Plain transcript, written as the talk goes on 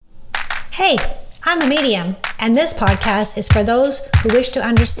Hey, I'm a medium, and this podcast is for those who wish to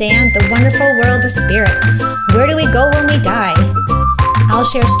understand the wonderful world of spirit. Where do we go when we die? I'll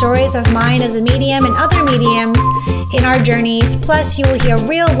share stories of mine as a medium and other mediums in our journeys, plus you will hear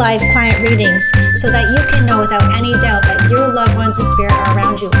real-life client readings so that you can know without any doubt that your loved ones in spirit are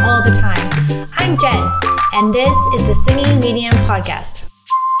around you all the time. I'm Jen, and this is the Singing Medium Podcast.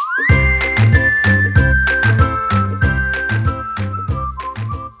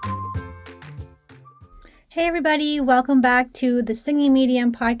 Hey everybody, welcome back to the Singing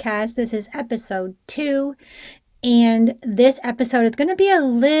Medium Podcast. This is episode 2, and this episode is going to be a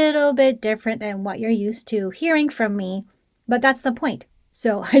little bit different than what you're used to hearing from me, but that's the point.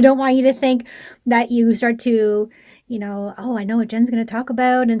 So I don't want you to think that you start to, oh, I know what Jen's going to talk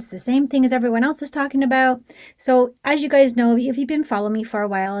about, and it's the same thing as everyone else is talking about. So as you guys know, if you've been following me for a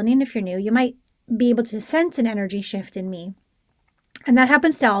while, and even if you're new, you might be able to sense an energy shift in me. And that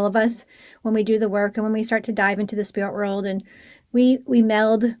happens to all of us when we do the work and when we start to dive into the spirit world and we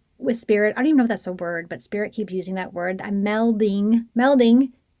meld with spirit. I don't even know if that's a word, but spirit keeps using that word. I'm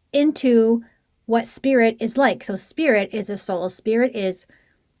melding into what spirit is like. So spirit is a soul. Spirit is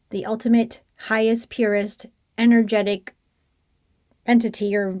the ultimate, highest, purest, energetic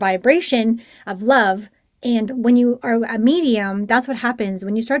entity or vibration of love. And when you are a medium, that's what happens.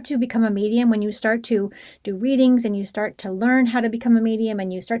 When you start to become a medium, when you start to do readings and you start to learn how to become a medium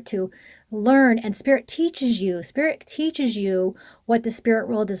and you start to learn, and spirit teaches you what the spirit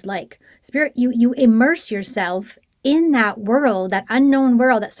world is like. Spirit, you immerse yourself in that world, that unknown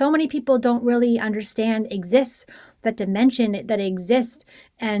world that so many people don't really understand exists, that dimension that exists.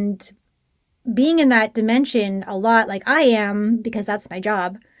 And being in that dimension a lot, like I am, because that's my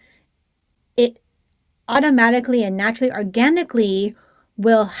job, it automatically and naturally, organically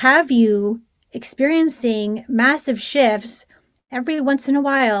will have you experiencing massive shifts every once in a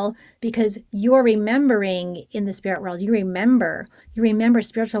while because you're remembering in the spirit world. You remember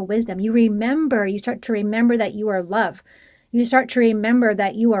spiritual wisdom. You start to remember that you are love. You start to remember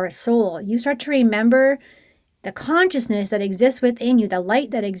that you are a soul. You start to remember the consciousness that exists within you, the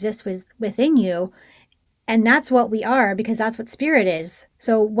light that exists within you. And that's what we are, because that's what spirit is.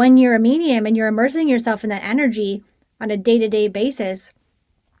 So when you're a medium and you're immersing yourself in that energy on a day-to-day basis,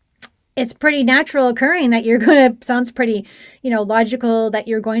 it's pretty natural occurring that you're going to, sounds pretty, logical, that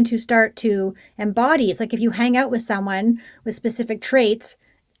you're going to start to embody. It's like if you hang out with someone with specific traits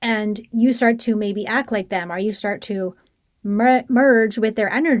and you start to maybe act like them, or you start to merge with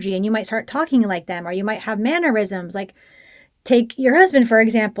their energy and you might start talking like them, or you might have mannerisms like, take your husband, for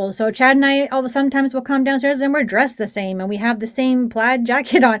example. So Chad and I sometimes will come downstairs and we're dressed the same and we have the same plaid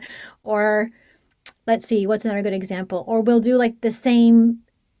jacket on. Or let's see, what's another good example? Or we'll do like the same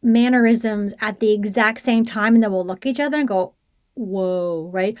mannerisms at the exact same time, and then we'll look at each other and go, whoa,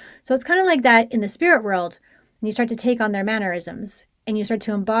 right? So it's kind of like that in the spirit world. And you start to take on their mannerisms and you start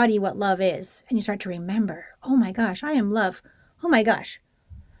to embody what love is. And you start to remember, oh my gosh, I am love. Oh my gosh,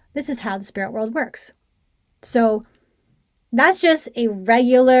 this is how the spirit world works. So that's just a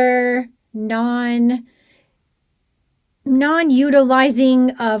regular,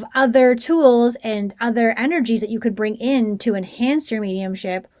 non-utilizing of other tools and other energies that you could bring in to enhance your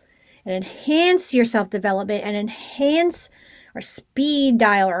mediumship and enhance your self-development and enhance or speed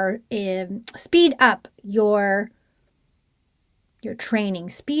dial or speed up your training,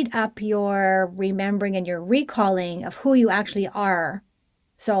 speed up your remembering and your recalling of who you actually are.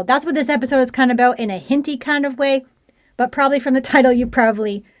 So that's what this episode is kind of about in a hinty kind of way. But probably from the title, you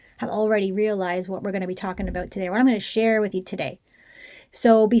probably have already realized what we're going to be talking about today, what I'm going to share with you today.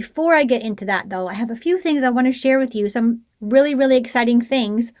 So before I get into that, though, I have a few things I want to share with you, some really, really exciting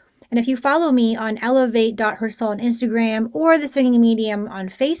things. And if you follow me on elevate.hersoul on Instagram or the Singing Medium on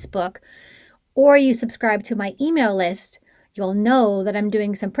Facebook, or you subscribe to my email list, you'll know that I'm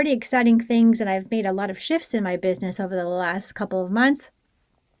doing some pretty exciting things, and I've made a lot of shifts in my business over the last couple of months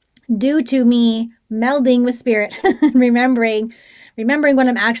due to me melding with spirit and remembering what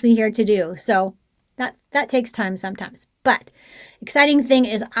I'm actually here to do. So that takes time sometimes. But exciting thing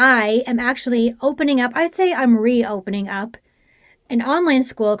is I am actually opening up, I'd say I'm reopening up an online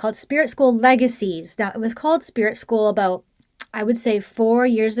school called Spirit School Legacies. Now, it was called Spirit School about, I would say 4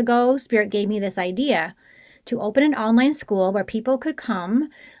 years ago. Spirit gave me this idea to open an online school where people could come,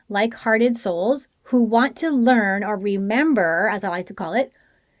 like-hearted souls who want to learn or remember, as I like to call it,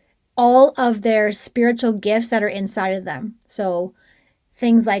 all of their spiritual gifts that are inside of them. So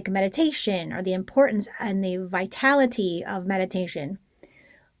things like meditation, or the importance and the vitality of meditation,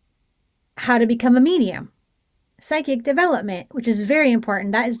 how to become a medium, psychic development, which is very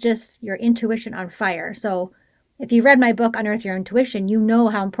important. That is just your intuition on fire. So if you read my book, Unearth Your Intuition, you know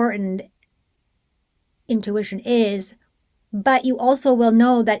how important intuition is, but you also will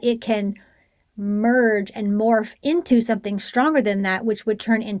know that it can merge and morph into something stronger than that, which would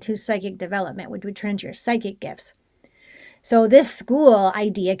turn into psychic development, which would turn into your psychic gifts. So this school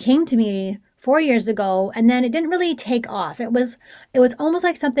idea came to me 4 years ago, and then it didn't really take off. It was almost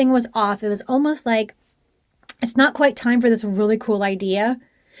like something was off. It was almost like it's not quite time for this really cool idea.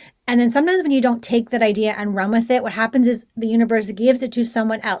 And then sometimes when you don't take that idea and run with it, what happens is the universe gives it to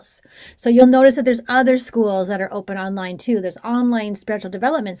someone else. So you'll notice that there's other schools that are open online too. There's online spiritual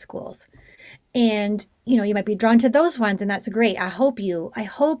development schools. And you might be drawn to those ones, and that's great. I hope you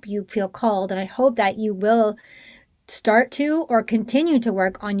feel called, and I hope that you will start to or continue to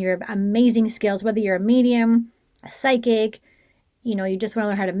work on your amazing skills, whether you're a medium, a psychic, you just want to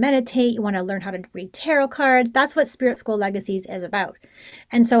learn how to meditate, you want to learn how to read tarot cards. That's what Spirit School Legacies is about.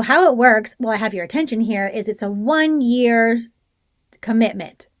 And so how it works, I have your attention here, is it's a 1-year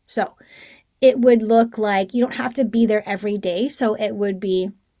commitment. So it would look like you don't have to be there every day. So it would be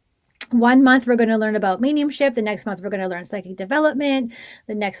 1 month we're going to learn about mediumship. The next month we're going to learn psychic development.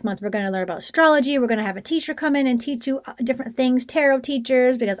 The next month we're going to learn about astrology. We're going to have a teacher come in and teach you different things, tarot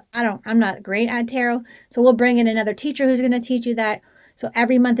teachers, because I'm not great at tarot. So we'll bring in another teacher who's going to teach you that. So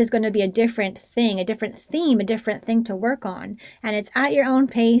every month is going to be a different thing, a different theme, a different thing to work on. And it's at your own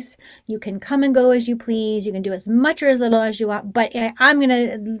pace. You can come and go as you please. You can do as much or as little as you want. But I'm going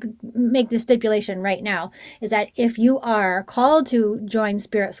to make the stipulation right now is that if you are called to join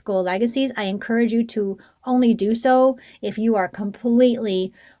Spirit School Legacies, I encourage you to only do so if you are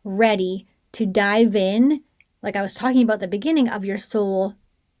completely ready to dive in, like I was talking about at the beginning, of your soul,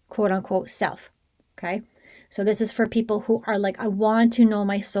 quote unquote, self. Okay. So this is for people who are like, I want to know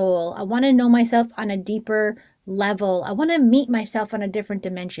my soul. I want to know myself on a deeper level. I want to meet myself on a different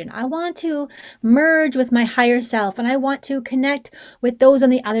dimension. I want to merge with my higher self, and I want to connect with those on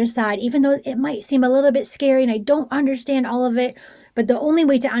the other side, even though it might seem a little bit scary and I don't understand all of it. But the only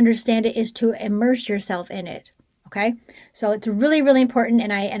way to understand it is to immerse yourself in it. Okay. So it's really, really important.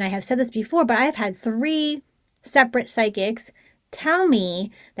 And I have said this before, but I've had 3 separate psychics tell me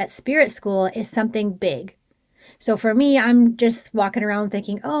that Spirit School is something big. So for me, I'm just walking around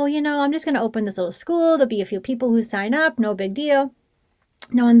thinking, oh, I'm just going to open this little school. There'll be a few people who sign up. No big deal.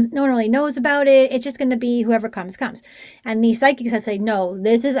 No one really knows about it. It's just going to be whoever comes. And the psychics have said, no,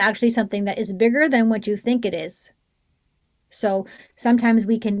 this is actually something that is bigger than what you think it is. So sometimes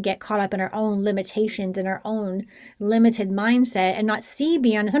we can get caught up in our own limitations and our own limited mindset and not see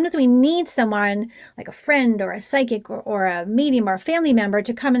beyond. Sometimes we need someone like a friend or a psychic or a medium or a family member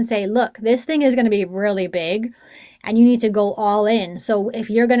to come and say, look, this thing is going to be really big and you need to go all in. So if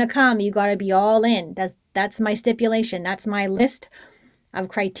you're going to come, you got to be all in. That's my stipulation. That's my list of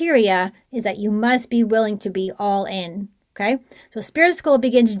criteria, is that you must be willing to be all in. Okay. So Spirit School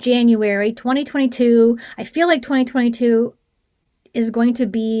begins January 2022. I feel like 2022 is going to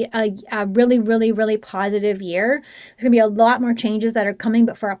be a really, really, really positive year. There's going to be a lot more changes that are coming,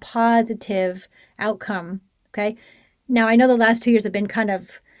 but for a positive outcome. Okay. Now, I know the last 2 years have been kind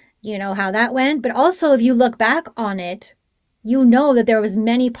of, how that went, but also if you look back on it, you know that there was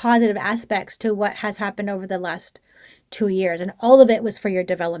many positive aspects to what has happened over the last 2 years. And all of it was for your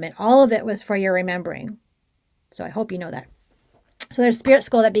development. All of it was for your remembering. So I hope you know that. So there's Spirit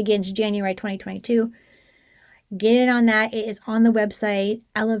School that begins January 2022. Get in on that. It is on the website,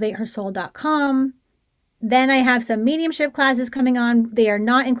 elevatehersoul.com. Then I have some mediumship classes coming on. They are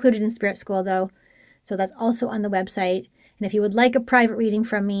not included in Spirit School though. So that's also on the website. And if you would like a private reading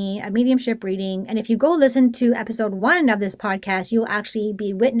from me, a mediumship reading, and if you go listen to episode 1 of this podcast, you'll actually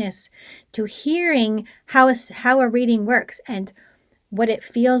be witness to hearing how a reading works and what it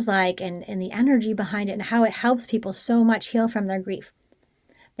feels like and the energy behind it and how it helps people so much heal from their grief.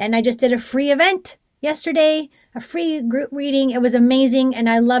 Then I just did a free event yesterday, a free group reading. It was amazing, and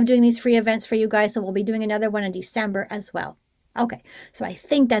I love doing these free events for you guys, so we'll be doing another one in December as well. Okay, so I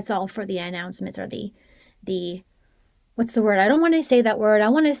think that's all for the announcements, or the what's the word? I don't want to say that word. I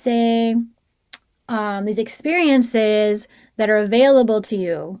want to say these experiences that are available to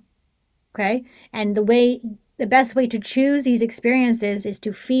you, okay? And the best way to choose these experiences is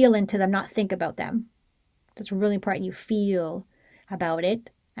to feel into them, not think about them. That's really important. You feel about it.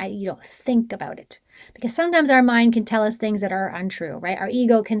 You don't think about it, because sometimes our mind can tell us things that are untrue, right? Our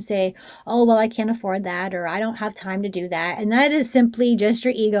ego can say, oh, well, I can't afford that, or I don't have time to do that. And that is simply just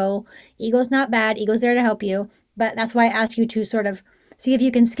your ego. Ego's not bad. Ego's there to help you. But that's why I ask you to sort of see if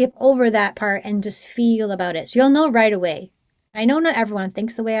you can skip over that part and just feel about it. So you'll know right away. I know not everyone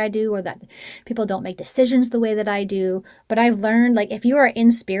thinks the way I do, or that people don't make decisions the way that I do. But I've learned, like, if you are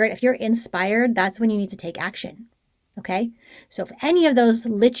in spirit, if you're inspired, that's when you need to take action. Okay. So if any of those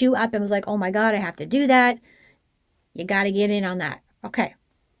lit you up and was like, oh my God, I have to do that, you got to get in on that. Okay.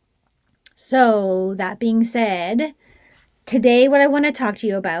 So that being said, today what I want to talk to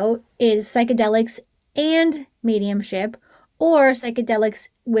you about is psychedelics and mediumship, or psychedelics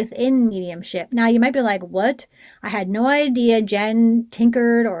within mediumship. Now you might be like, what? I had no idea Jen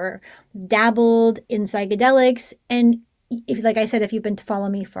tinkered or dabbled in psychedelics. And if, like I said, if you've been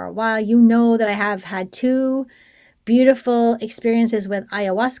following me for a while, you know that I have had two beautiful experiences with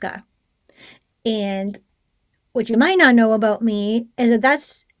ayahuasca. And what you might not know about me is that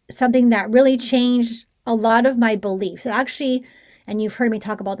that's something that really changed a lot of my beliefs. It actually, and you've heard me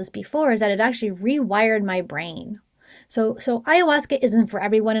talk about this before, is that it actually rewired my brain. So ayahuasca isn't for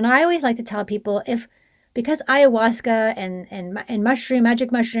everyone. And I always like to tell people, because ayahuasca and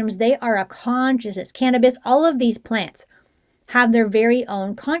magic mushrooms, they are a consciousness. Cannabis, all of these plants have their very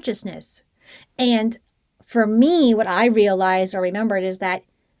own consciousness. And for me, what I realized or remembered is that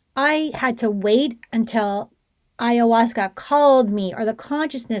I had to wait until ayahuasca called me, or the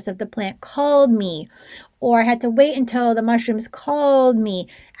consciousness of the plant called me, or I had to wait until the mushrooms called me,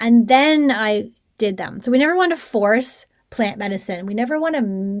 and then I did them. So we never want to force plant medicine. We never want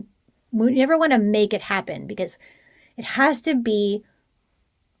to make it happen, because it has to be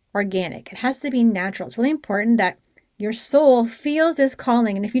organic. It has to be natural. It's really important that your soul feels this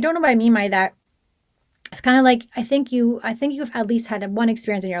calling. And if you don't know what I mean by that, it's kind of like, I think you've at least had one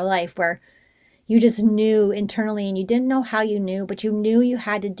experience in your life where you just knew internally, and you didn't know how you knew, but you knew you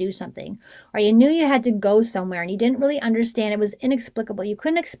had to do something, or you knew you had to go somewhere and you didn't really understand. It was inexplicable. You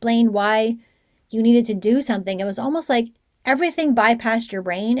couldn't explain why you needed to do something. It was almost like everything bypassed your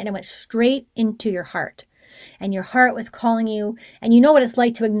brain and it went straight into your heart. And your heart was calling you, and you know what it's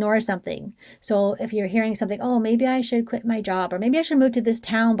like to ignore something. So if you're hearing something, oh, maybe I should quit my job, or maybe I should move to this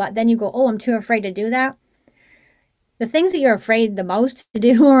town, but then you go, oh, I'm too afraid to do that. The things that you're afraid the most to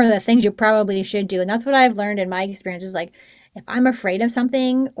do are the things you probably should do. And that's what I've learned in my experiences. Like, if I'm afraid of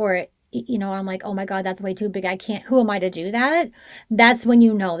something, or, I'm like, oh my God, that's way too big. I can't, who am I to do that? That's when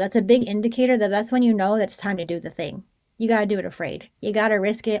you know. That's a big indicator that's when you know that it's time to do the thing. You got to do it afraid. You got to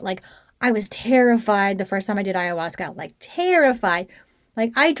risk it. Like, I was terrified the first time I did ayahuasca, like terrified.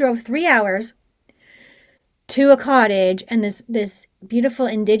 Like, I drove 3 hours to a cottage and this beautiful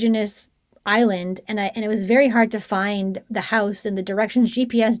indigenous island, and it was very hard to find the house, and the directions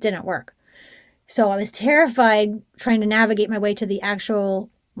GPS didn't work. So I was terrified trying to navigate my way to the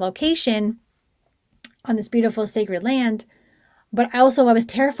actual location on this beautiful sacred land. But I was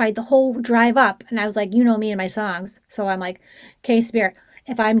terrified the whole drive up. And I was like, you know me and my songs. So I'm like, okay, Spirit,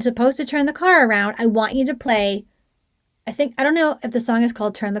 if I'm supposed to turn the car around, I want you to play, I don't know if the song is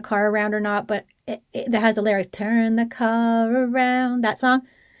called Turn the Car Around or not, but that has the lyrics, turn the car around, that song.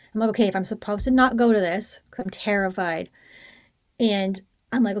 I'm like, okay, if I'm supposed to not go to this, because I'm terrified. And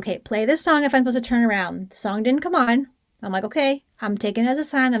I'm like, okay, play this song if I'm supposed to turn around. The song didn't come on. I'm like, okay, I'm taking it as a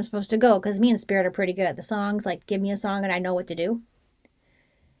sign that I'm supposed to go, because me and Spirit are pretty good at the songs. Like, give me a song and I know what to do.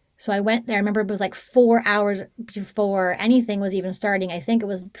 So I went there. I remember it was like 4 hours before anything was even starting. I think it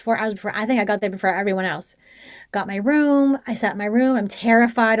was 4 hours before. I think I got there before everyone else. Got my room. I sat in my room. I'm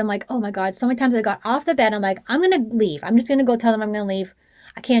terrified. I'm like, oh my God. So many times I got off the bed. I'm like, I'm going to leave. I'm just going to go tell them I'm going to leave.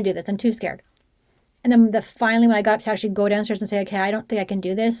 I can't do this. I'm too scared. And then finally, when I got to actually go downstairs and say, okay, I don't think I can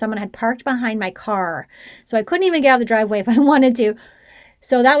do this, someone had parked behind my car. So I couldn't even get out of the driveway if I wanted to.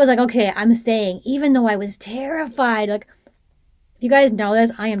 So that was like, okay, I'm staying, even though I was terrified. Like, if you guys know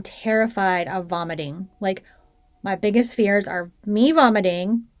this, I am terrified of vomiting. Like, my biggest fears are me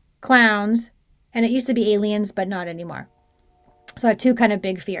vomiting, clowns, and it used to be aliens, but not anymore. So I have two kind of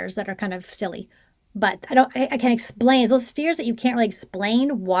big fears that are kind of silly. But I can't explain. It's those fears that you can't really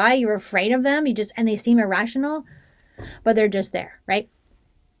explain why you're afraid of them. And they seem irrational, but they're just there, right?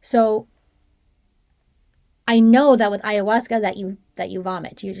 So I know that with ayahuasca that you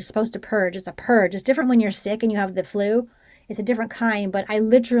vomit. You're just supposed to purge. It's a purge. It's different when you're sick and you have the flu. It's a different kind, but I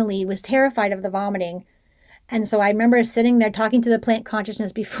literally was terrified of the vomiting. And so I remember sitting there talking to the plant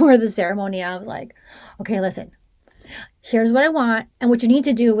consciousness before the ceremony. I was like, okay, listen. Here's what I want. And what you need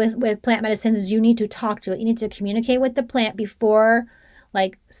to do with plant medicines is you need to talk to it. You need to communicate with the plant before,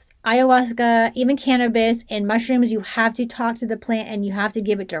 like ayahuasca, even cannabis and mushrooms. You have to talk to the plant and you have to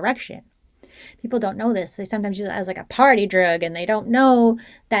give it direction. People don't know this. They sometimes use it as like a party drug, and they don't know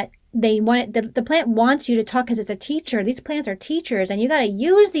that they want it. The plant wants you to talk because it's a teacher. These plants are teachers, and you got to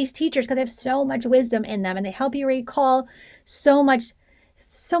use these teachers because they have so much wisdom in them, and they help you recall so much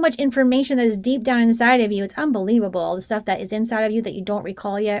information that is deep down inside of you. It's unbelievable, all the stuff that is inside of you that you don't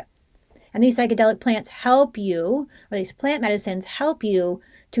recall yet. And these psychedelic plants help you, or these plant medicines help you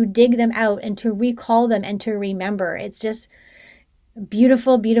to dig them out and to recall them and to remember. It's just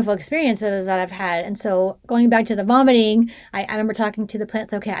beautiful, beautiful experiences that I've had. And so going back to the vomiting, I remember talking to the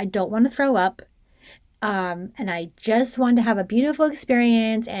plants, okay, I don't want to throw up. And I just want to have a beautiful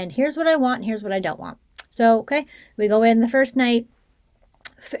experience. And here's what I want, and here's what I don't want. So, okay, we go in the first night.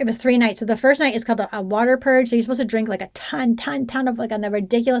 It was 3 nights. So the first night is called a water purge. So you're supposed to drink like a ton of like a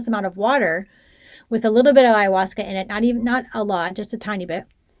ridiculous amount of water with a little bit of ayahuasca in it. Not a lot, just a tiny bit.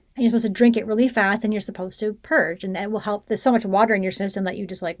 And you're supposed to drink it really fast, and you're supposed to purge, and that will help. There's so much water in your system that you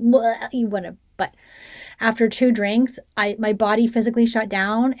just like, you want to, but after 2 drinks, my body physically shut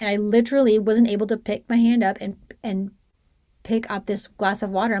down, and I literally wasn't able to pick my hand up and pick up this glass of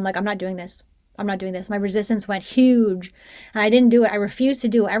water. I'm like, I'm not doing this. I'm not doing this. My resistance went huge, and I didn't do it. I refused to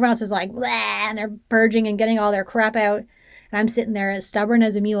do it. Everyone else is like, blah, and they're purging and getting all their crap out, and I'm sitting there as stubborn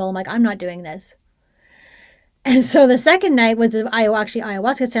as a mule. I'm like, I'm not doing this. And so the second night was the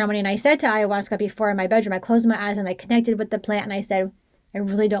ayahuasca ceremony, and I said to ayahuasca before in my bedroom, I closed my eyes and I connected with the plant, and I said, I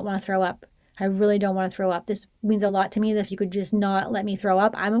really don't want to throw up. I really don't want to throw up. This means a lot to me that if you could just not let me throw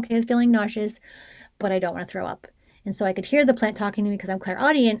up. I'm okay with feeling nauseous, but I don't want to throw up. And so I could hear the plant talking to me because I'm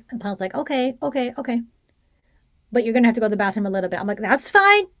clairaudient. And the plant's like, okay. But you're going to have to go to the bathroom a little bit. I'm like, that's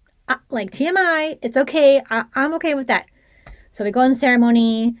fine. Like TMI, it's okay. I'm okay with that. So we go in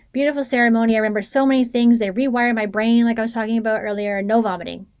ceremony, beautiful ceremony. I remember so many things. They rewired my brain like I was talking about earlier. No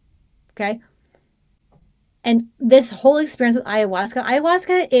vomiting. Okay. And this whole experience with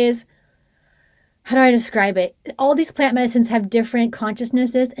ayahuasca is, how do I describe it? All these plant medicines have different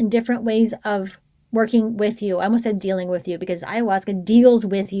consciousnesses and different ways of working with you. I almost said dealing with you, because ayahuasca deals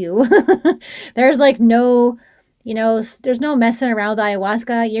with you. There's like no, there's no messing around with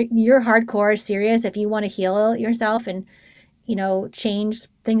ayahuasca. You're hardcore serious if you want to heal yourself and, change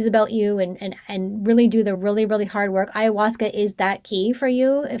things about you and really do the really, really hard work. Ayahuasca is that key for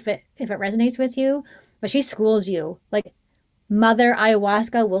you if it resonates with you. But she schools you. Like Mother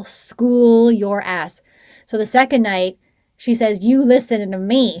Ayahuasca will school your ass. So the second night, she says, you listen to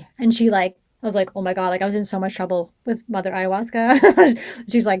me. And I was like, oh my God, like I was in so much trouble with Mother Ayahuasca.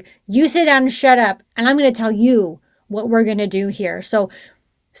 She's like, you sit down and shut up, and I'm going to tell you what we're going to do here. So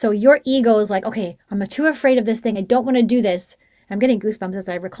your ego is like, okay, I'm too afraid of this thing. I don't want to do this. I'm getting goosebumps as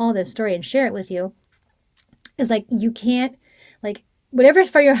I recall this story and share it with you. It's like, you can't, like, whatever's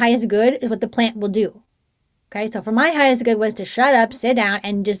for your highest good is what the plant will do. Okay, so for my highest good was to shut up, sit down,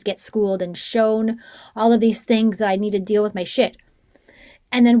 and just get schooled and shown all of these things that I need to deal with my shit.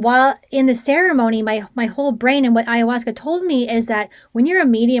 And then while in the ceremony, my whole brain, and what ayahuasca told me is that when you're a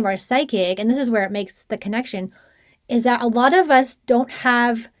medium or a psychic, and this is where it makes the connection, is that a lot of us don't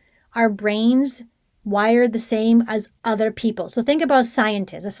have our brains wired the same as other people. So think about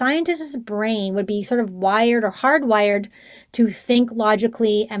scientists. A scientist's brain would be sort of wired or hardwired to think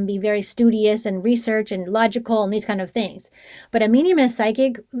logically and be very studious and research and logical and these kind of things. But a medium and a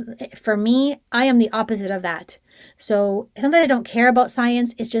psychic, for me, I am the opposite of that. So it's not that I don't care about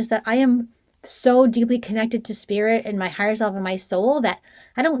science. It's just that I am so deeply connected to spirit and my higher self and my soul that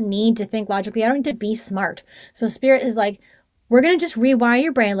I don't need to think logically. I don't need to be smart. So spirit is like, we're going to just rewire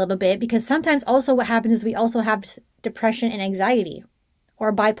your brain a little bit, because sometimes also what happens is we also have depression and anxiety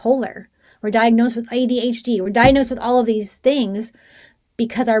or bipolar. We're diagnosed with ADHD. We're diagnosed with all of these things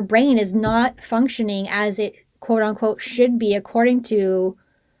because our brain is not functioning as it quote unquote should be according to,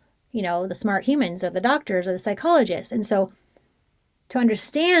 the smart humans or the doctors or the psychologists. And so to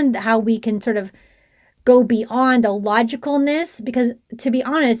understand how we can sort of go beyond the logicalness, because to be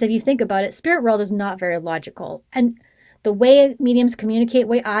honest, if you think about it, spirit world is not very logical. And the way mediums communicate,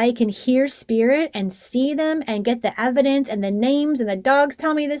 way I can hear spirit and see them and get the evidence and the names and the dogs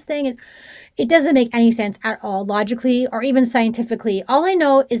tell me this thing, and it doesn't make any sense at all logically or even scientifically. All I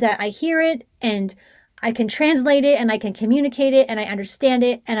know is that I hear it and I can translate it and I can communicate it and I understand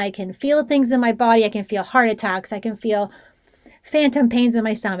it and I can feel things in my body. I can feel heart attacks. I can feel phantom pains in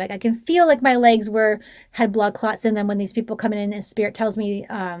my stomach. I can feel like my legs had blood clots in them when these people come in and spirit tells me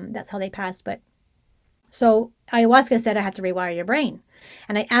that's how they passed. But so ayahuasca said I had to rewire your brain.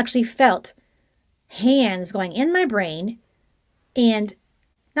 And I actually felt hands going in my brain, and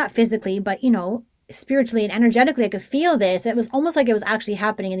not physically, but, spiritually and energetically, I could feel this. It was almost like it was actually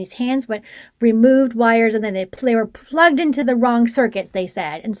happening. And these hands removed wires, and then they were plugged into the wrong circuits, they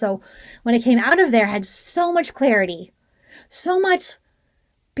said. And so when I came out of there, I had so much clarity, so much,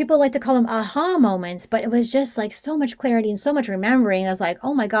 people like to call them aha moments, but it was just like so much clarity and so much remembering. I was like,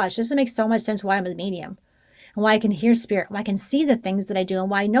 oh my gosh, this makes so much sense why I'm a medium and why I can hear spirit, why I can see the things that I do, and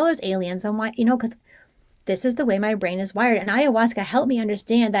why I know there's aliens, and why, because this is the way my brain is wired. And ayahuasca helped me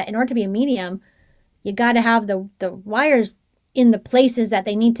understand that in order to be a medium, you got to have the wires in the places that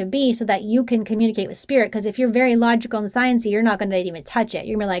they need to be so that you can communicate with spirit. Because if you're very logical and sciencey, you're not going to even touch it.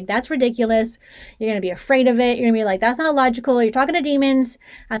 You're going to be like, that's ridiculous. You're going to be afraid of it. You're going to be like, that's not logical. You're talking to demons,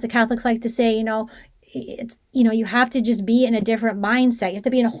 as the Catholics like to say. It's, you have to just be in a different mindset. You have to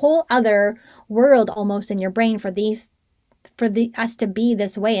be in a whole other world almost in your brain for us to be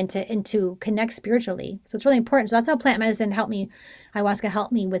this way and to connect spiritually. So it's really important. So that's how plant medicine helped me. Ayahuasca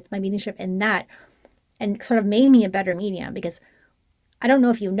helped me with my mediumship in that, and sort of made me a better medium. Because I don't know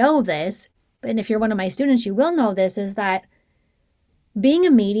if you know this, and if you're one of my students, you will know this, is that being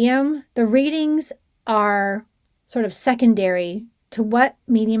a medium, the readings are sort of secondary to what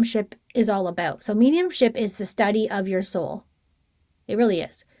mediumship is all about. So mediumship is the study of your soul. It really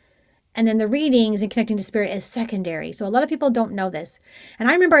is. And then the readings and connecting to spirit is secondary. So a lot of people don't know this. And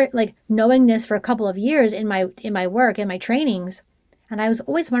I remember like knowing this for a couple of years in my work, in my trainings. And I was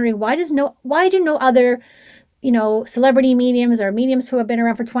always wondering, why do no other, celebrity mediums or mediums who have been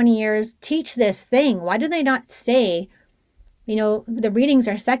around for 20 years teach this thing? Why do they not say, the readings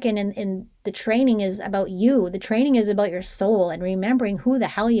are second and the training is about you. The training is about your soul and remembering who the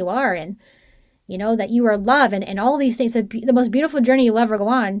hell you are, and, that you are love and all these things. The most beautiful journey you'll ever go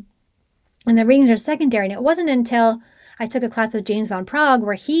on. And the readings are secondary. And it wasn't until I took a class with James Van Praagh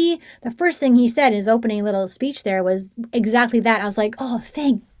where the first thing he said in his opening little speech there was exactly that. I was like, oh,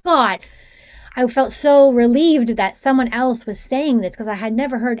 thank God. I felt so relieved that someone else was saying this, because I had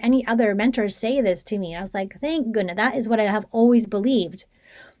never heard any other mentors say this to me. I was like, thank goodness, that is what I have always believed.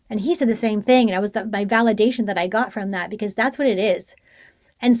 And he said the same thing. And it was my validation that I got from that, because that's what it is.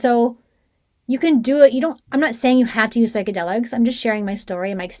 And so you can do it. I'm not saying you have to use psychedelics. I'm just sharing my story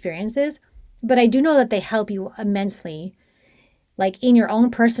and my experiences. But I do know that they help you immensely, like in your own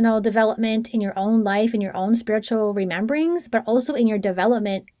personal development, in your own life, in your own spiritual rememberings, but also in your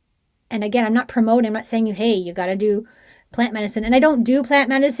development. And again, I'm not saying you got to do plant medicine. And I don't do plant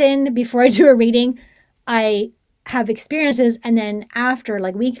medicine before I do a reading. I have experiences, and then after,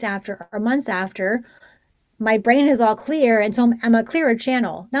 like weeks after or months after, my brain is all clear. And so I'm a clearer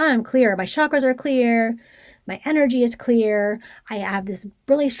channel. Now I'm clear. My chakras are clear. My energy is clear. I have this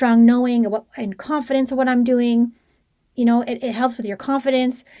really strong knowing and confidence of what I'm doing. It helps with your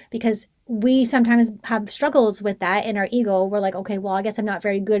confidence, because we sometimes have struggles with that in our ego. We're like, okay, well, I guess I'm not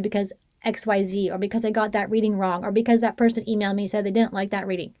very good because XYZ, or because I got that reading wrong, or because that person emailed me and said they didn't like that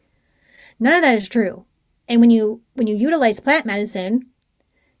reading. None of that is true. And when you utilize plant medicine,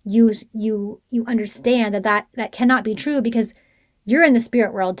 you understand that cannot be true, because you're in the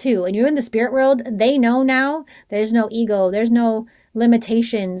spirit world too. And you're in the spirit world. They know now there's no ego. There's no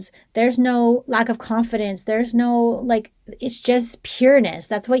limitations. There's no lack of confidence. There's no, it's just pureness.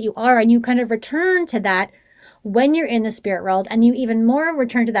 That's what you are. And you kind of return to that when you're in the spirit world. And you even more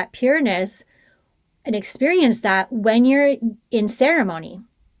return to that pureness and experience that when you're in ceremony.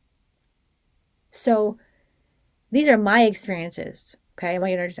 So these are my experiences. Okay,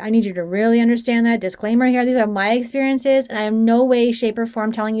 I need you to really understand that. Disclaimer here, these are my experiences, and I am no way, shape, or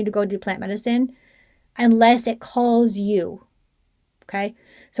form telling you to go do plant medicine unless it calls you. Okay,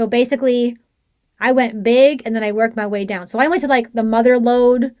 so basically, I went big and then I worked my way down. So I went to like the mother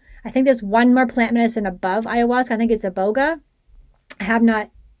lode. I think there's one more plant medicine above ayahuasca. I think it's iboga. I have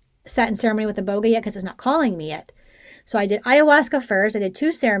not sat in ceremony with iboga yet because it's not calling me yet. So I did ayahuasca first. I did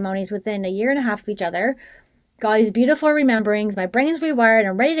 2 ceremonies within a year and a half of each other. Got all these beautiful rememberings. My brain's rewired.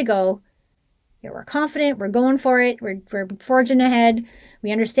 I'm ready to go. We're confident. We're going for it. We're forging ahead.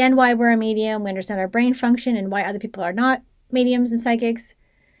 We understand why we're a medium. We understand our brain function and why other people are not mediums and psychics.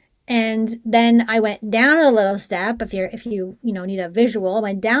 And then I went down a little step. If you need a visual, I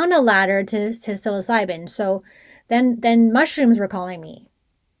went down a ladder to psilocybin. So then mushrooms were calling me.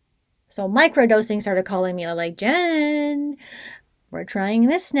 So microdosing started calling me. They're like, Jen, we're trying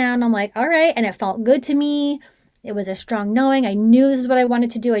this now. And I'm like, all right. And it felt good to me. It was a strong knowing. I knew this is what I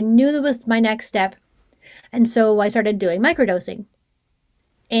wanted to do. I knew that was my next step. And so I started doing microdosing.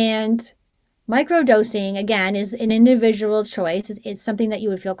 And microdosing, again, is an individual choice. It's something that you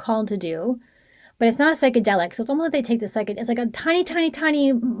would feel called to do. But it's not psychedelic. So it's almost like they take the psychedelic. It's like a tiny, tiny,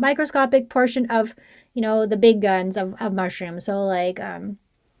 tiny microscopic portion of, the big guns of mushrooms. So like a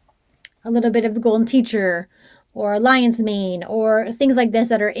little bit of the golden teacher or lion's mane or things like this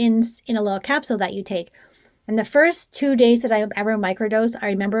that are in a little capsule that you take. And the first 2 days that I ever microdosed, I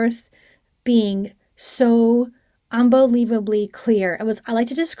remember being so unbelievably clear. I like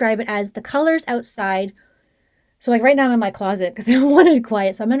to describe it as the colors outside. So like right now I'm in my closet because I wanted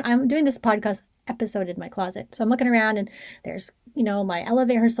quiet. So I'm doing this podcast episode in my closet. So I'm looking around and there's, my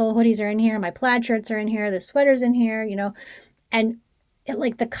Elevate Her Soul hoodies are in here. My plaid shirts are in here. The sweaters in here, and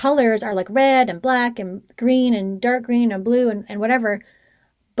like the colors are like red and black and green and dark green and blue and whatever.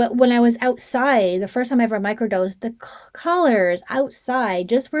 But when I was outside, the first time I ever microdosed, the colors outside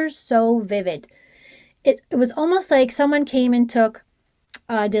just were so vivid. It was almost like someone came and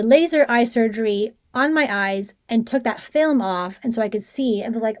did laser eye surgery on my eyes and took that film off. And so I could see.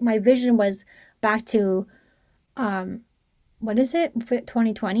 It was like my vision was back to, what is it,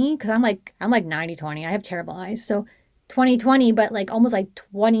 2020? Because I'm like 90/20. I have terrible eyes. So 2020, but like almost like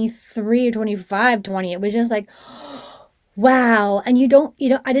 23 or 25/20. It was just like, wow. And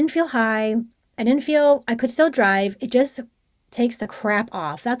I didn't feel high. I could still drive. It just takes the crap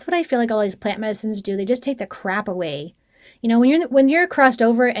off. That's what I feel like all these plant medicines do. They just take the crap away. When you're crossed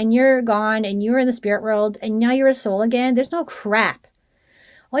over and you're gone and you're in the spirit world and now you're a soul again, there's no crap.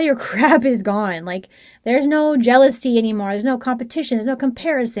 All your crap is gone. Like, there's no jealousy anymore. There's no competition. There's no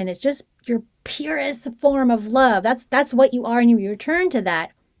comparison. It's just your purest form of love. That's what you are, and you return to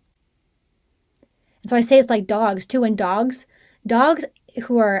that. And so I say it's like dogs too. And dogs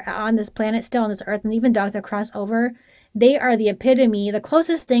who are on this planet still on this earth, and even dogs that cross over, they are the epitome, the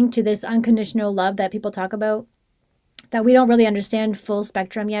closest thing to this unconditional love that people talk about, that we don't really understand full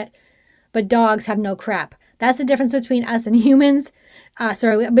spectrum yet. But dogs have no crap. That's the difference between us and humans.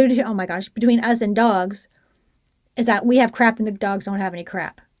 Oh my gosh, between us and dogs is that we have crap and the dogs don't have any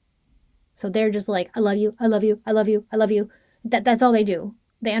crap. So they're just like, I love you, I love you, I love you, I love you. That's all they do.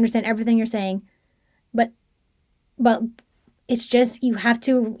 They understand everything you're saying. But it's just you have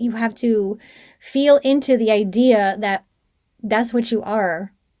to feel into the idea that that's what you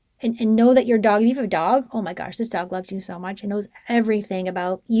are. And know that your dog, if you have a dog, oh my gosh, this dog loves you so much. It knows everything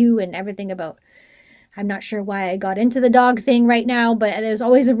about you and everything about, I'm not sure why I got into the dog thing right now, but there's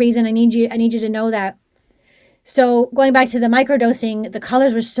always a reason. I need you to know that. So going back to the microdosing, the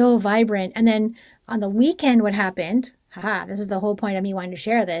colors were so vibrant. And then on the weekend, what happened, this is the whole point of me wanting to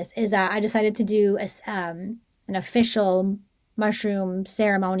share this, is that I decided to do an official mushroom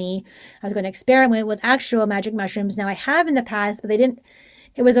ceremony. I was going to experiment with actual magic mushrooms. Now I have in the past, but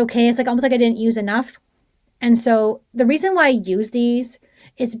it was okay. It's like almost like I didn't use enough. And so the reason why I use these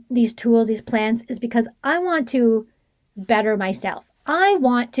tools, these plants, is because I want to better myself. I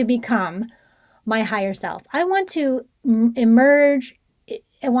want to become my higher self. I want to emerge.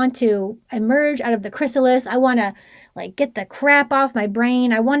 I want to emerge out of the chrysalis. I want to like get the crap off my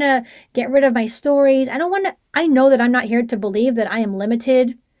brain. I want to get rid of my stories. I know that I'm not here to believe that I am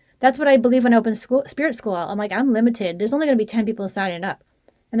limited. That's what I believe when I opened spirit school. I'm like, I'm limited. There's only going to be 10 people signing up.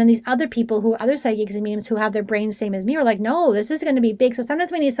 And then these other people other psychics and mediums who have their brains the same as me are like, no, this is going to be big. So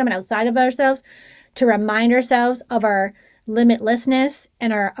sometimes we need someone outside of ourselves to remind ourselves of our limitlessness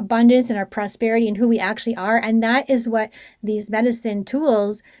and our abundance and our prosperity and who we actually are. And that is what these medicine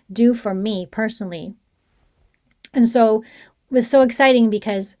tools do for me personally. And so it was so exciting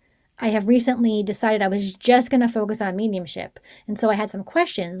because I have recently decided I was just going to focus on mediumship. And so I had some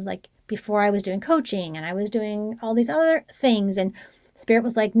questions, like before I was doing coaching and I was doing all these other things, and Spirit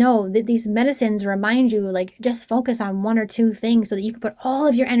was like, no, these medicines remind you, like, just focus on one or two things so that you can put all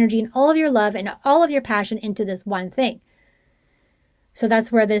of your energy and all of your love and all of your passion into this one thing. So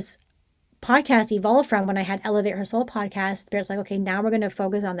that's where this podcast evolved from. When I had Elevate Her Soul podcast, Spirit's like, okay, now we're going to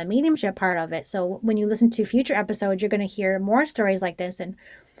focus on the mediumship part of it. So when you listen to future episodes, you're going to hear more stories like this and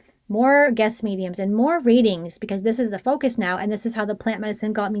more guest mediums and more readings, because this is the focus now. And this is how the plant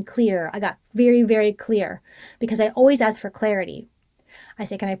medicine got me clear. I got very, very clear because I always ask for clarity. I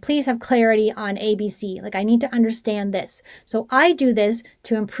say, can I please have clarity on ABC? Like, I need to understand this. So I do this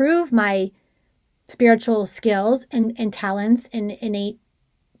to improve my spiritual skills and talents and innate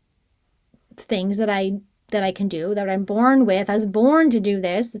things that I can do, that I'm born with. I was born to do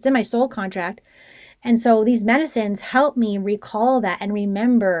this. It's in my soul contract. And so these medicines help me recall that and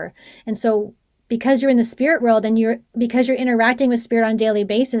remember. And so because you're in the spirit world and because you're interacting with spirit on a daily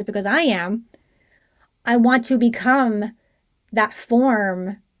basis, because I want to become that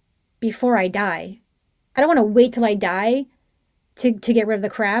form before I die. I don't want to wait till I die to get rid of the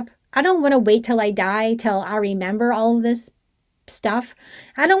crap. I don't want to wait till I die till I remember all of this stuff.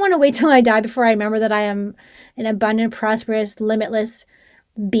 I don't want to wait till I die before I remember that I am an abundant, prosperous, limitless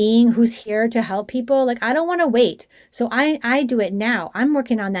being who's here to help people. Like, I don't want to wait. So I do it now. I'm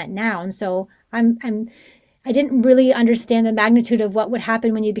working on that now. And so I didn't really understand the magnitude of what would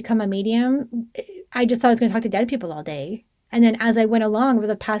happen when you become a medium. I just thought I was going to talk to dead people all day. And then as I went along over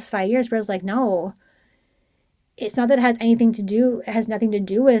the past 5 years, where I was like, no, it's not that it has nothing to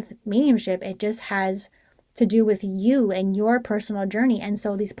do with mediumship. It just has to do with you and your personal journey. And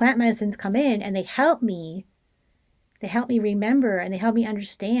so these plant medicines come in and they help me. They help me remember and they help me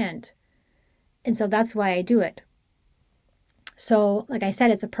understand. And so that's why I do it. So, like I said,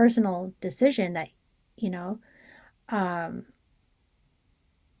 it's a personal decision that, you know, um,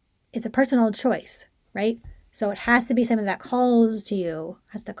 it's a personal choice, right? So it has to be something that calls to you,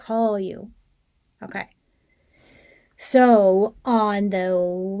 has to call you. Okay. So on the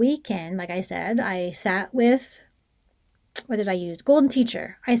weekend, like I said, I sat with, what did I use? Golden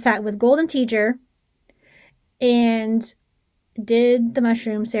Teacher. I sat with Golden Teacher and did the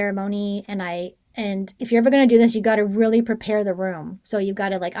mushroom ceremony. And if you're ever going to do this, you got to really prepare the room. So you've got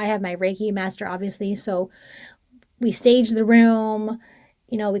to, like, I have my Reiki master, obviously. So we staged the room,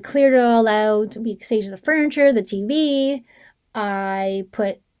 we cleared it all out. We staged the furniture, the TV. I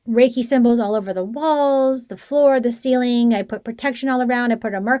put Reiki symbols all over the walls, the floor, the ceiling. I put protection all around. I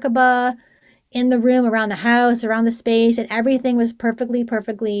put a Merkaba in the room, around the house, around the space, and everything was perfectly,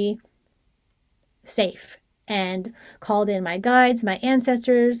 perfectly safe. And called in my guides, my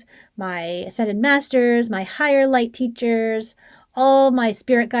ancestors, my ascended masters, my higher light teachers, all my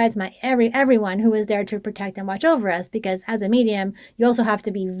spirit guides, everyone who was there to protect and watch over us. Because as a medium, you also have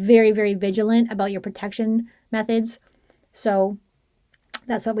to be very, very vigilant about your protection methods. So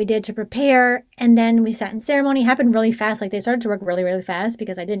that's what we did to prepare. And then we sat in ceremony. It happened really fast. Like, they started to work really, really fast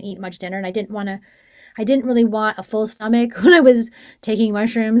because I didn't eat much dinner and I didn't really want a full stomach when I was taking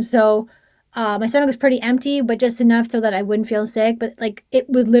mushrooms. So my stomach was pretty empty, but just enough so that I wouldn't feel sick. But like, it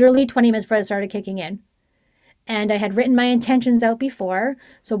was literally 20 minutes before it started kicking in. And I had written my intentions out before.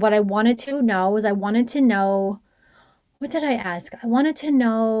 So what I wanted to know was, what did I ask? I wanted to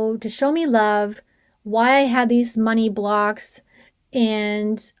know, to show me love, why I had these money blocks,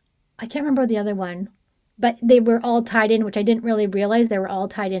 and I can't remember the other one, but they were all tied in, which I didn't really realize they were all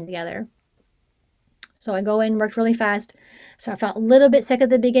tied in together. So I go in, worked really fast. So I felt a little bit sick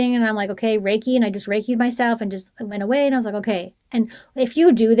at the beginning, and I'm like, okay, Reiki, and I just Reiki'd myself and just went away. And I was like, okay. And if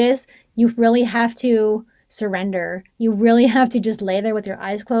you do this, you really have to surrender. You really have to just lay there with your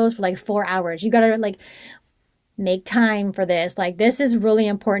eyes closed for like 4 hours. You got to like make time for this. Like, this is really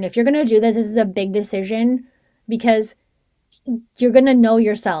important. If you're going to do this, this is a big decision, because you're going to know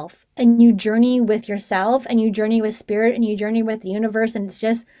yourself, and you journey with yourself, and you journey with spirit, and you journey with the universe. And it's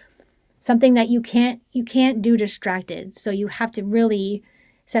just something that you can't do distracted. So you have to really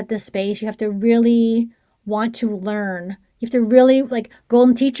set the space. You have to really want to learn. You have to really, like,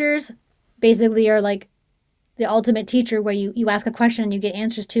 golden teachers basically are like the ultimate teacher, where you ask a question and you get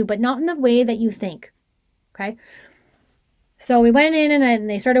answers to, but not in the way that you think. Okay. So we went in and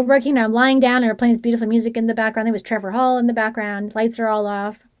they started working. I'm lying down and we're playing this beautiful music in the background. There was Trevor Hall in the background. Lights are all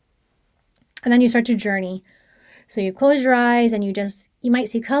off. And then you start to journey. So you close your eyes and you might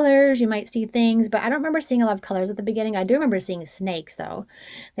see colors, you might see things, but I don't remember seeing a lot of colors at the beginning. I do remember seeing snakes, though.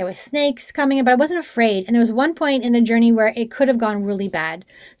 There were snakes coming in, but I wasn't afraid. And there was one point in the journey where it could have gone really bad.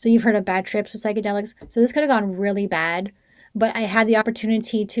 So you've heard of bad trips with psychedelics. So this could have gone really bad, but I had the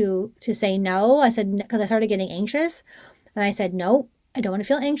opportunity to say no. I said, because I started getting anxious, and I said, no, I don't want to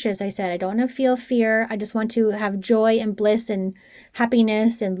feel anxious. I said, I don't want to feel fear. I just want to have joy and bliss and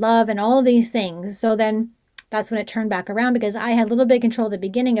happiness and love and all of these things. So then that's when it turned back around, because I had a little bit of control at the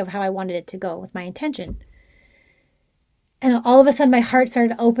beginning of how I wanted it to go with my intention. And all of a sudden my heart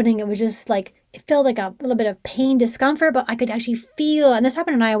started opening. It was just like, it felt like a little bit of pain, discomfort, but I could actually feel, and this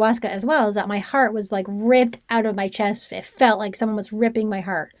happened in ayahuasca as well, is that my heart was like ripped out of my chest. It felt like someone was ripping my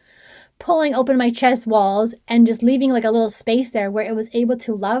heart, pulling open my chest walls and just leaving like a little space there where it was able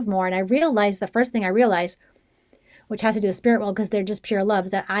to love more. And I realized, the first thing I realized, which has to do with spirit world, because they're just pure love,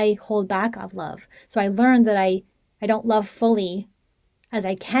 is that I hold back of love. So I learned that I don't love fully as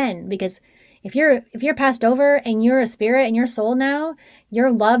I can, because if you're passed over and you're a spirit and your soul now,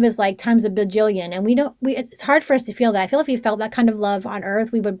 your love is like times a bajillion. And it's hard for us to feel that. I feel if we felt that kind of love on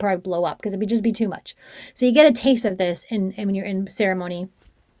earth, we would probably blow up, because it would just be too much. So you get a taste of this when you're in ceremony.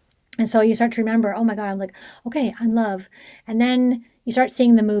 And so you start to remember, oh my God, I'm like, okay, I'm love. And then you start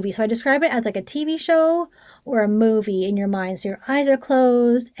seeing the movie. So I describe it as like a TV show or a movie in your mind. So your eyes are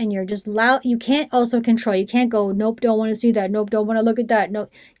closed and you're just loud. You can't also control. You can't go, nope, don't want to see that. Nope, don't want to look at that. No,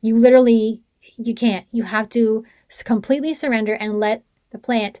 you can't. You have to completely surrender and let the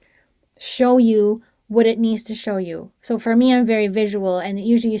plant show you what it needs to show you. So for me, I'm very visual, and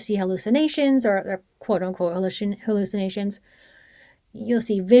usually you see hallucinations, or quote unquote hallucinations. You'll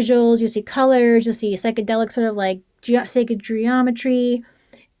see visuals, you'll see colors, you'll see psychedelic sort of like sacred geometry.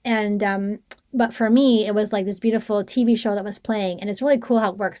 And but for me, it was like this beautiful TV show that was playing, and it's really cool how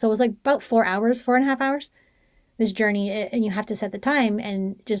it works. So it was like about 4 hours, 4.5 hours, this journey, and you have to set the time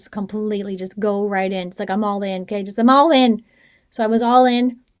and just completely just go right in. It's like, I'm all in, okay? I'm all in. So I was all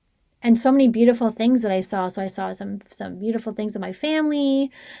in, and so many beautiful things that I saw. So I saw some beautiful things of my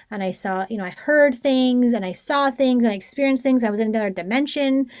family, and I saw, I heard things, and I saw things, and I experienced things. I was in another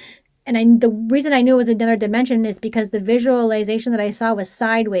dimension. And the reason I knew it was another dimension is because the visualization that I saw was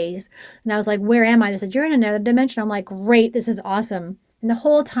sideways. And I was like, where am I? They said, you're in another dimension. I'm like, great, this is awesome. And the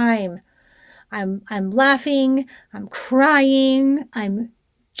whole time I'm laughing, I'm crying, I'm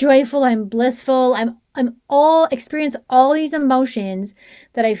joyful, I'm blissful, I'm all experience all these emotions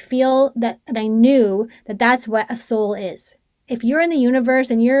that I feel that I knew that that's what a soul is. If you're in the universe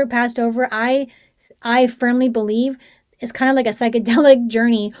and you're passed over, I firmly believe it's kind of like a psychedelic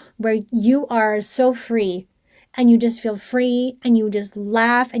journey where you are so free and you just feel free and you just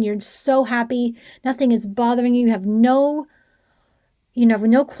laugh and you're so happy. Nothing is bothering you. You have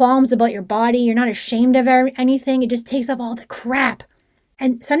no qualms about your body. You're not ashamed of anything. It just takes off all the crap.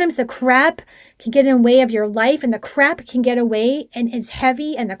 And sometimes the crap can get in the way of your life, and the crap can get away, and it's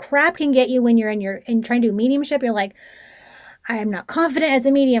heavy, and the crap can get you when you're in trying to do mediumship. You're like, I am not confident as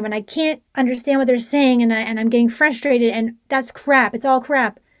a medium, and I can't understand what they're saying, and I'm getting frustrated, and that's crap. It's all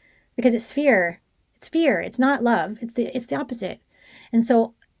crap because it's fear. It's fear. It's not love. It's the opposite. And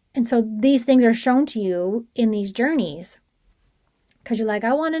so these things are shown to you in these journeys because you're like,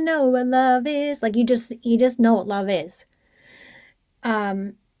 I want to know what love is. Like you just know what love is.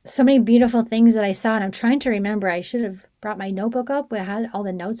 So many beautiful things that I saw, and I'm trying to remember. I should have brought my notebook up where I had all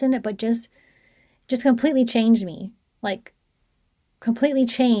the notes in it, but just completely changed me. Like completely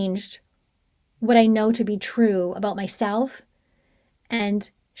changed what I know to be true about myself.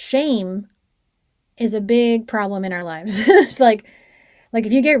 And shame is a big problem in our lives. It's like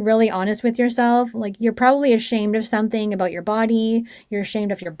if you get really honest with yourself, like you're probably ashamed of something about your body. You're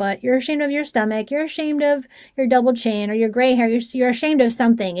ashamed of your butt. You're ashamed of your stomach. You're ashamed of your double chin or your gray hair. You're ashamed of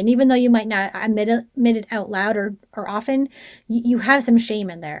something. And even though you might not admit it out loud or often, you have some shame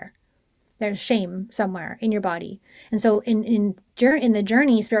in there. There's shame somewhere in your body. And so in the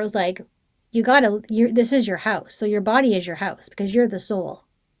journey, Spirit was like, this is your house. So your body is your house because you're the soul.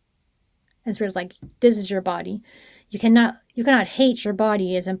 And Spirit's like, this is your body. You cannot hate your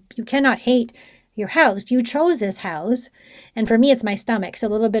body. You cannot hate your house. You chose this house. And for me, it's my stomach. So a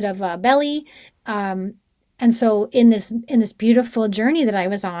little bit of belly. And so in this beautiful journey that I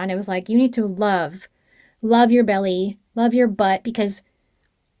was on, it was like, you need to love your belly, love your butt, because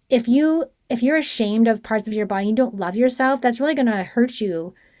if you're ashamed of parts of your body, you don't love yourself, that's really going to hurt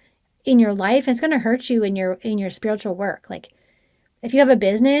you in your life. And it's going to hurt you in your spiritual work. Like if you have a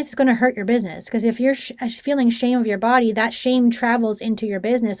business, it's going to hurt your business, because if you're feeling shame of your body, that shame travels into your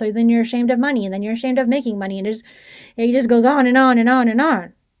business. So then you're ashamed of money, and then you're ashamed of making money, and it just goes on and on and on and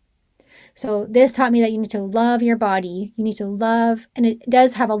on. So this taught me that you need to love your body. You need to love, and it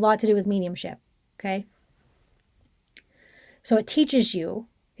does have a lot to do with mediumship. Okay. So it teaches you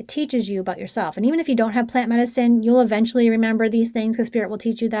about yourself. And even if you don't have plant medicine, you'll eventually remember these things because Spirit will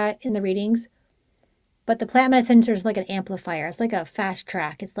teach you that in the readings. But the plant medicine is like an amplifier. It's like a fast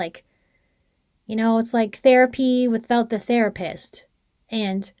track. It's like, it's like therapy without the therapist.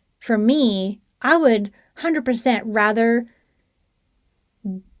 And for me, I would 100% rather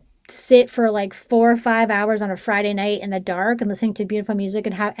sit for like 4 or 5 hours on a Friday night in the dark and listening to beautiful music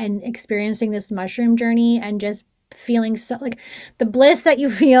and experiencing this mushroom journey and just feeling so like the bliss that you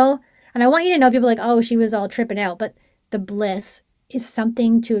feel. And I want you to know, people are like, oh, she was all tripping out, but the bliss is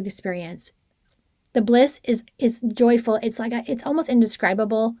something to experience. The bliss is joyful. It's like it's almost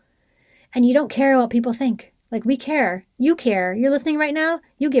indescribable, and you don't care what people think. Like we care. You care. You're listening right now.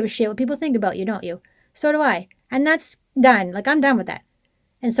 You give a shit what people think about you, don't you? So do I. And that's done. Like I'm done with that.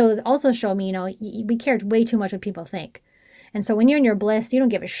 And so it also showed me, we care way too much what people think. And so when you're in your bliss, you don't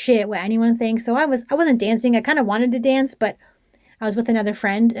give a shit what anyone thinks. So I wasn't dancing. I kind of wanted to dance, but I was with another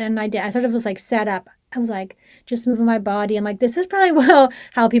friend, and I sort of was like set up. I was like just moving my body. I'm like, this is probably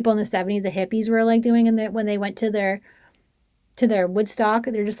how people in the 70s, the hippies, were like doing when they went to their Woodstock.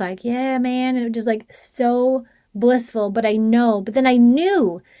 They're just like, yeah, man. And it was just like so blissful. But then I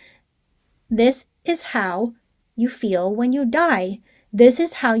knew this is how you feel when you die. This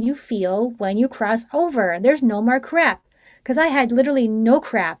is how you feel when you cross over. There's no more crap. Because I had literally no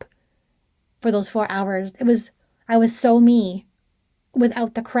crap for those 4 hours. I was so me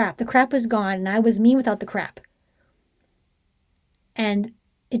without the crap. The crap was gone, and I was me without the crap. And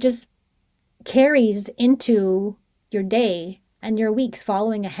it just carries into your day and your weeks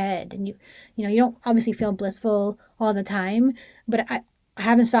following ahead. And you don't obviously feel blissful all the time, but I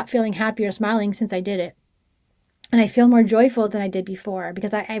haven't stopped feeling happy or smiling since I did it. And I feel more joyful than I did before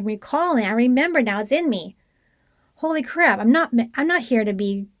because I'm recalling, I remember now, it's in me. Holy crap, I'm not here to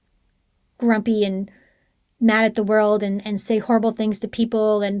be grumpy and mad at the world and say horrible things to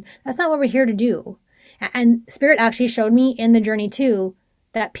people. And that's not what we're here to do. And Spirit actually showed me in the journey too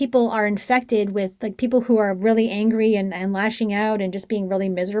that people are infected with, like, people who are really angry and lashing out and just being really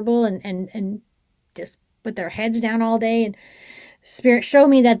miserable and just with their heads down all day. And Spirit showed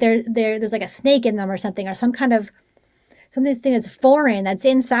me that there's like a snake in them or something, or some kind of something that's foreign that's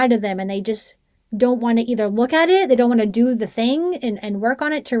inside of them, and they just don't want to either look at it, they don't want to do the thing and work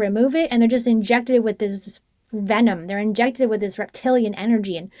on it to remove it, and they're just injected with this venom. They're injected with this reptilian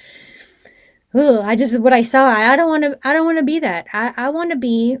energy. And what I saw, I don't want to be that. I want to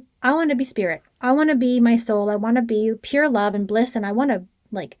be Spirit. I want to be my soul. I want to be pure love and bliss, and I want to,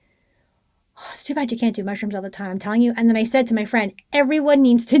 like, oh, it's too bad you can't do mushrooms all the time, I'm telling you. And then I said to my friend, everyone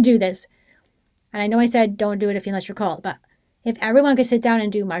needs to do this. And I know I said don't do it unless you're called, but if everyone could sit down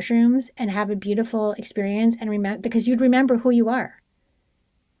and do mushrooms and have a beautiful experience and remember, because you'd remember who you are,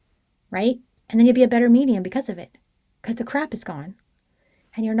 right? And then you'd be a better medium because of it, because the crap is gone.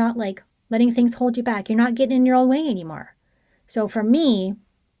 And you're not like letting things hold you back. You're not getting in your own way anymore. So for me,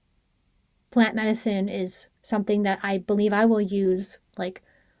 plant medicine is something that I believe I will use, like,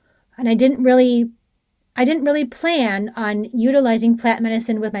 and I didn't really plan on utilizing plant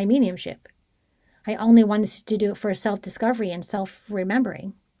medicine with my mediumship. I only wanted to do it for self-discovery and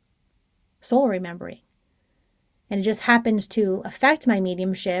self-remembering, soul remembering. And it just happens to affect my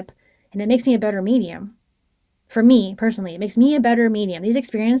mediumship, and it makes me a better medium. For me, personally, it makes me a better medium. These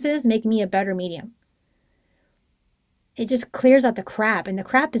experiences make me a better medium. It just clears out the crap, and the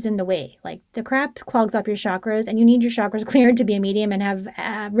crap is in the way. Like, the crap clogs up your chakras, and you need your chakras cleared to be a medium and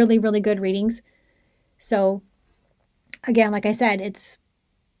have really, really good readings. So, again, like I said, it's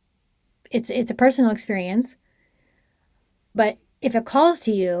a personal experience. But if it calls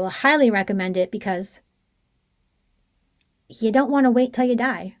to you, I highly recommend it, because you don't want to wait till you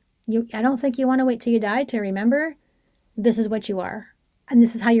die. I don't think you want to wait till you die to remember this is what you are, and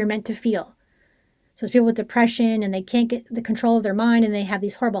this is how you're meant to feel. So it's people with depression, and they can't get the control of their mind, and they have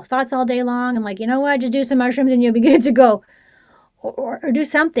these horrible thoughts all day long. I'm like, you know what? Just do some mushrooms and you'll be good to go. Or do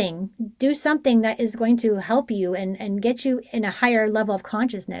something. Do something that is going to help you and get you in a higher level of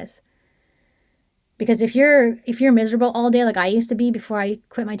consciousness. Because if you're miserable all day, like I used to be before I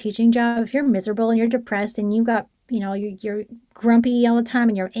quit my teaching job, if you're miserable and you're depressed and you got, you're grumpy all the time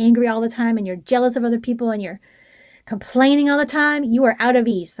and you're angry all the time and you're jealous of other people and you're complaining all the time, you are out of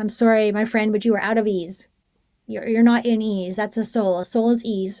ease. I'm sorry, my friend, but you are out of ease. You're not in ease. That's a soul. A soul is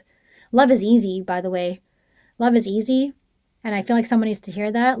ease. Love is easy, by the way. Love is easy. And I feel like someone needs to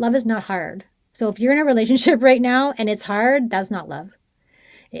hear that. Love is not hard. So if you're in a relationship right now and it's hard, that's not love.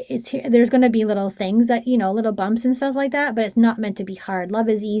 There's going to be little things that, little bumps and stuff like that, but it's not meant to be hard. Love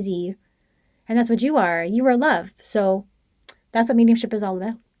is easy. And that's what you are. You are love. So that's what mediumship is all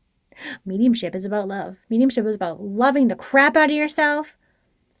about. Mediumship is about love. Mediumship is about loving the crap out of yourself.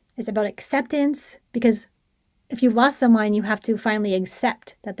 It's about acceptance, because if you've lost someone, you have to finally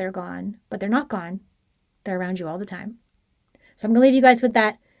accept that they're gone, but they're not gone. They're around you all the time. So I'm going to leave you guys with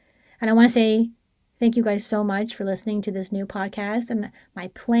that. And I want to say thank you guys so much for listening to this new podcast. And my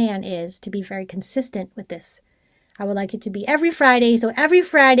plan is to be very consistent with this. I would like it to be every Friday. So every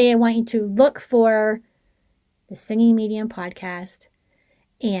Friday, I want you to look for the Singing Medium podcast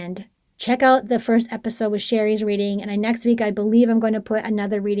and check out the first episode with Sherry's reading. And next week, I believe I'm going to put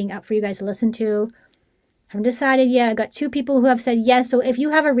another reading up for you guys to listen to. I haven't decided yet. I've got 2 people who have said yes. So if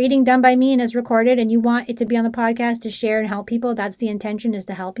you have a reading done by me and it's recorded and you want it to be on the podcast to share and help people, that's the intention, is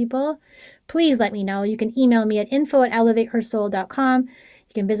to help people, please let me know. You can email me at info@elevatehersoul.com.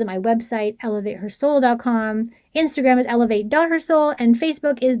 You can visit my website, elevatehersoul.com. Instagram is elevate.hersoul, and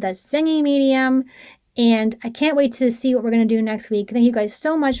Facebook is The Singing Medium. And I can't wait to see what we're going to do next week. Thank you guys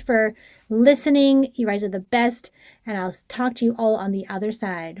so much for listening. You guys are the best. And I'll talk to you all on the other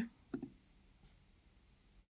side.